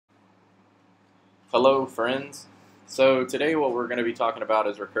Hello friends. So today what we're going to be talking about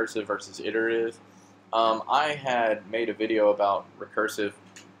is recursive versus iterative. I had made a video about recursive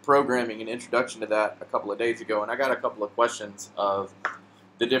programming, an introduction to that a couple of days ago, and I got a couple of questions of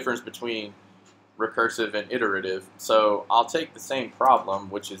the difference between recursive and iterative. So I'll take the same problem,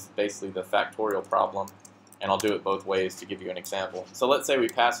 which is basically the factorial problem, and I'll do it both ways to give you an example. So let's say we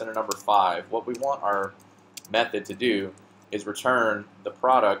pass in a number 5. What we want our method to do is return the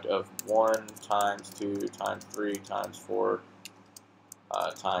product of 1 times 2 times 3 times 4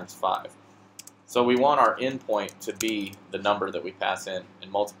 times 5. So we want our endpoint to be the number that we pass in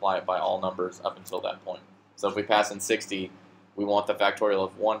and multiply it by all numbers up until that point. So if we pass in 60, we want the factorial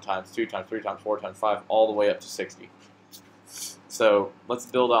of 1 times 2 times 3 times 4 times 5 all the way up to 60. So let's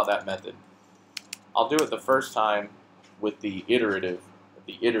build out that method. I'll do it the first time with the iterative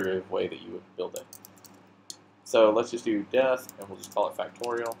way that you would build it. So let's just do def, and we'll just call it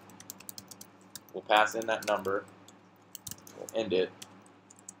factorial. We'll pass in that number. We'll end it.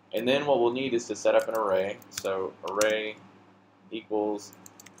 And then what we'll need is to set up an array. So array equals,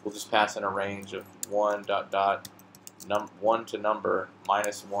 we'll just pass in a range of 1 to number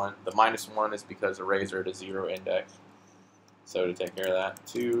minus 1. The minus 1 is because arrays are at a 0 index. So to take care of that,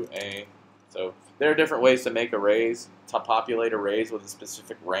 2a. So there are different ways to make arrays, to populate arrays with a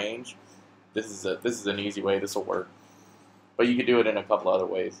specific range. This is an easy way. This will work, but you could do it in a couple other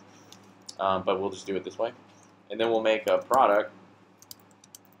ways. But we'll just do it this way, and then we'll make a product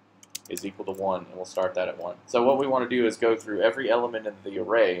is equal to 1, and we'll start that at 1. So what we want to do is go through every element of the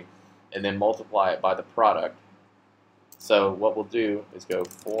array and then multiply it by the product. So what we'll do is go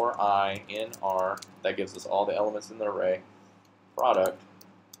for I in R. That gives us all the elements in the array. Product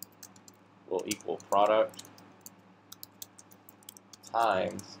will equal product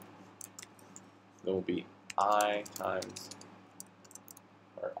times. There will be I times,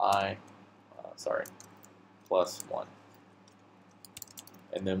 or plus 1.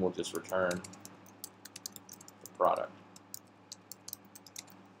 And then we'll just return the product.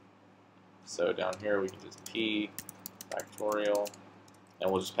 So down here we can just p factorial,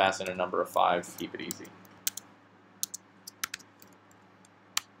 and we'll just pass in a number of 5 to keep it easy.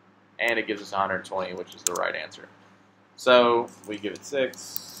 And it gives us 120, which is the right answer. So we give it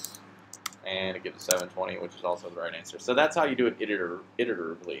 6. And it gives us 720, which is also the right answer. So that's how you do it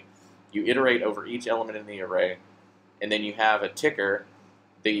iteratively. You iterate over each element in the array, and then you have a ticker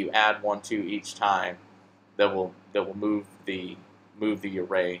that you add 1 to each time that will move the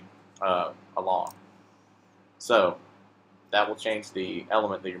array along. So that will change the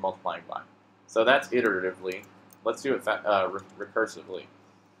element that you're multiplying by. So that's iteratively. Let's do it recursively.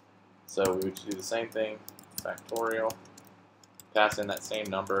 So we would do the same thing, factorial. Pass in that same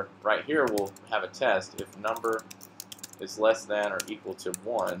number. Right here we'll have a test. If number is less than or equal to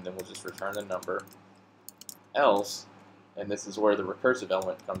 1, then we'll just return the number. Else, and this is where the recursive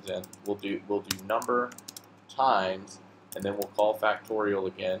element comes in, we'll do number times, and then we'll call factorial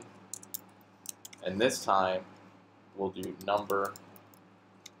again. And this time we'll do number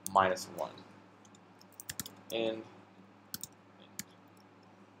minus 1. End.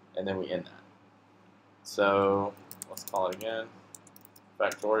 And then we end that. So let's call it again.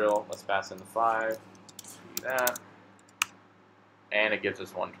 Factorial, let's pass in the 5, do that, and it gives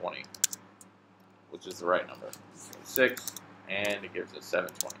us 120, which is the right number. 6, and it gives us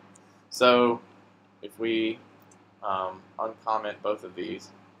 720. So if we uncomment both of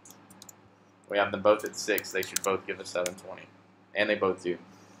these, we have them both at 6, they should both give us 720, and they both do.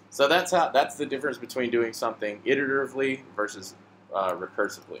 So that's the difference between doing something iteratively versus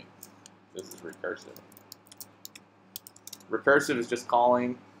recursively. This is recursive. Recursive is just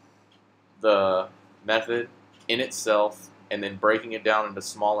calling the method in itself and then breaking it down into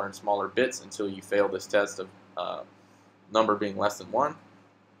smaller and smaller bits until you fail this test of number being less than 1.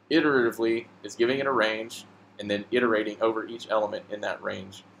 Iteratively is giving it a range and then iterating over each element in that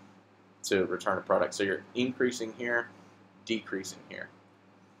range to return a product. So you're increasing here, decreasing here.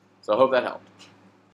 So I hope that helped.